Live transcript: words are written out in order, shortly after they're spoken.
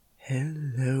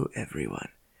Hello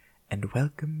everyone, and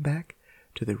welcome back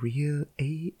to the Real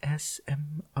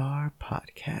ASMR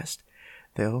podcast,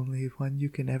 the only one you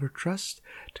can ever trust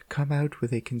to come out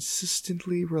with a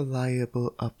consistently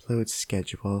reliable upload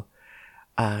schedule.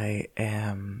 I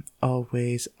am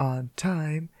always on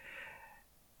time,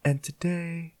 and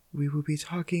today we will be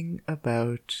talking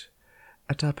about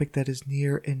a topic that is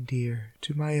near and dear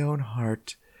to my own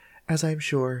heart, as I'm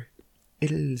sure it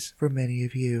is for many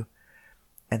of you.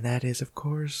 And that is, of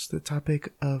course, the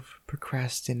topic of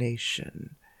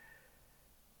procrastination.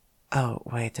 Oh,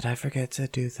 wait, did I forget to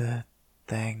do the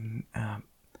thing? I'll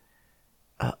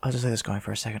just let this going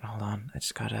for a second. Hold on. I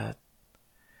just gotta...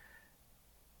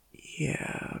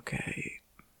 Yeah, okay.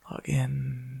 Log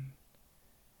in.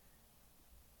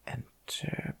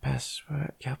 Enter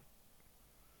password. Yep.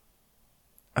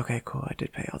 Okay, cool. I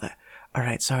did pay all that.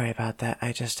 Alright, sorry about that.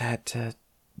 I just had to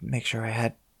make sure I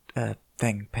had a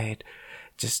thing paid.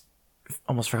 Just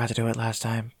almost forgot to do it last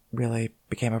time. Really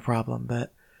became a problem,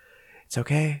 but it's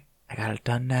okay. I got it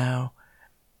done now.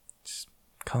 Just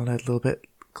calling it a little bit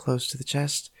close to the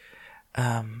chest.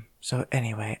 So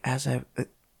anyway, as I...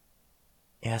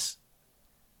 yes?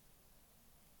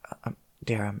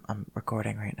 Dear, I'm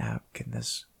recording right now. Can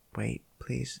this wait,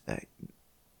 please?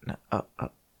 No,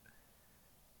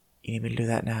 you need me to do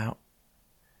that now?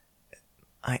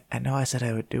 I know I said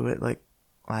I would do it, like,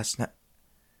 last night.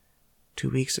 2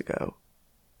 weeks ago.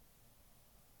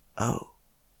 Oh.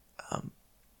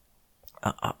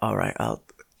 Alright, I'll...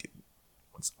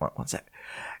 One sec.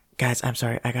 Guys, I'm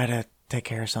sorry, I gotta take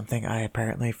care of something I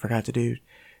apparently forgot to do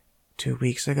 2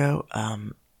 weeks ago.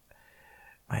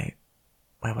 My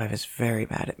wife is very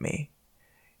mad at me.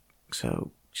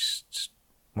 So, just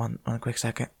one quick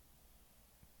second.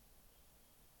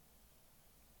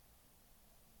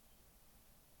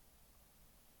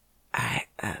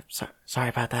 Sorry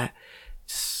about that.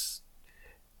 Just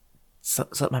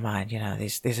slipped my mind, you know,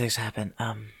 these things happen.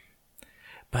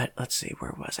 But let's see,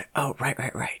 where was I? Oh,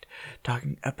 right.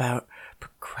 Talking about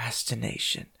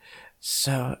procrastination.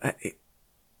 So,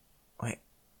 wait.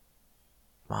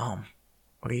 Mom,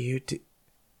 what are you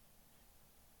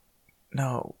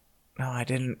No, I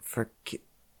didn't forget.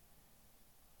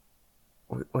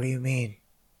 What do you mean?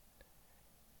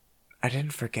 I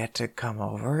didn't forget to come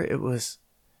over. It was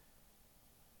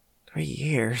 3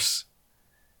 years.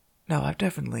 No, I've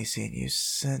definitely seen you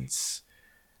since...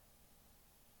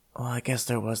 Well, I guess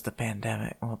there was the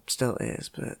pandemic. Well, still is,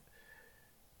 but...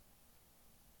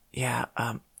 Yeah,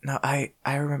 no, I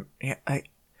remember... Yeah,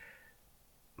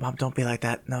 Mom, don't be like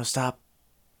that. No, stop.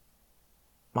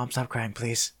 Mom, stop crying,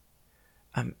 please.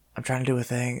 I'm trying to do a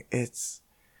thing. It's...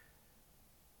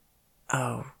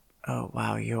 Oh,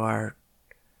 wow, you are...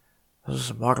 Those are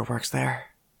some waterworks there.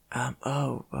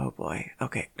 Oh boy.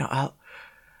 Okay, no,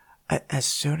 as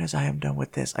soon as I am done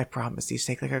with this, I promise, these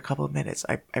take like a couple of minutes.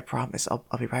 I promise I'll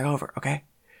be right over, okay?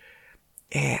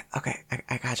 Yeah, okay,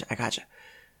 I gotcha.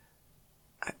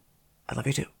 I love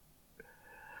you too.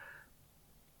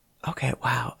 Okay,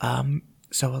 wow,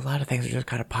 so a lot of things are just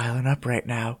kind of piling up right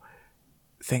now.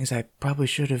 Things I probably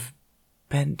should have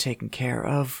been taken care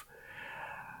of.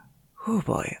 Oh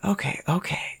boy, okay,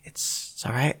 it's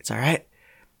alright.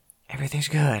 Everything's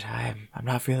good. I'm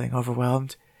not feeling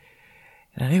overwhelmed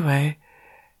in any way.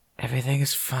 Everything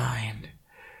is fine.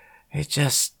 It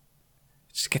just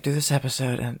get through this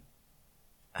episode and...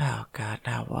 Oh god,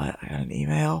 now what? I got an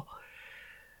email?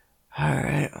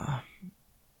 Alright,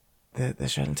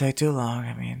 this shouldn't take too long.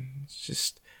 I mean, it's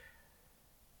just...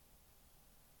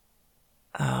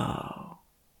 Oh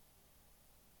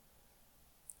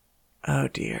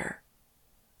dear.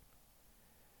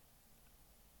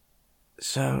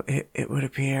 So it would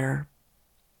appear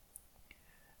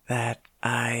that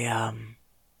I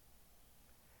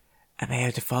may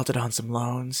have defaulted on some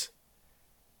loans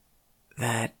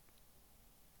that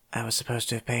I was supposed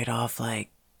to have paid off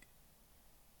like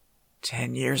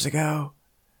 10 years ago.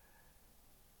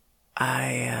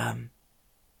 I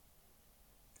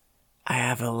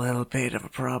have a little bit of a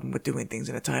problem with doing things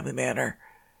in a timely manner.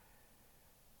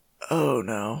 Oh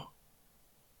no.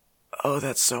 Oh,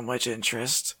 that's so much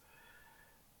interest.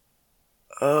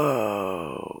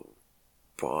 Oh,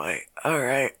 boy.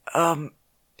 Alright, I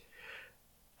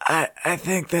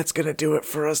think that's gonna do it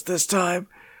for us this time.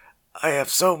 I have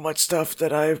so much stuff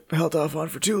that I've held off on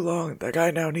for too long that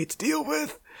I now need to deal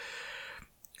with.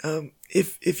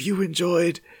 If you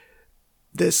enjoyed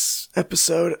this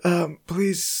episode,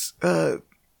 please, share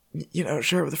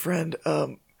it with a friend.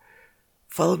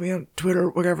 Follow me on Twitter,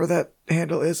 whatever that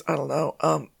handle is. I don't know.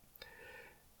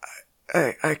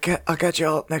 I'll catch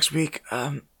y'all next week.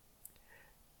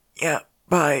 Yeah,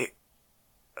 bye.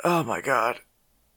 Oh my god.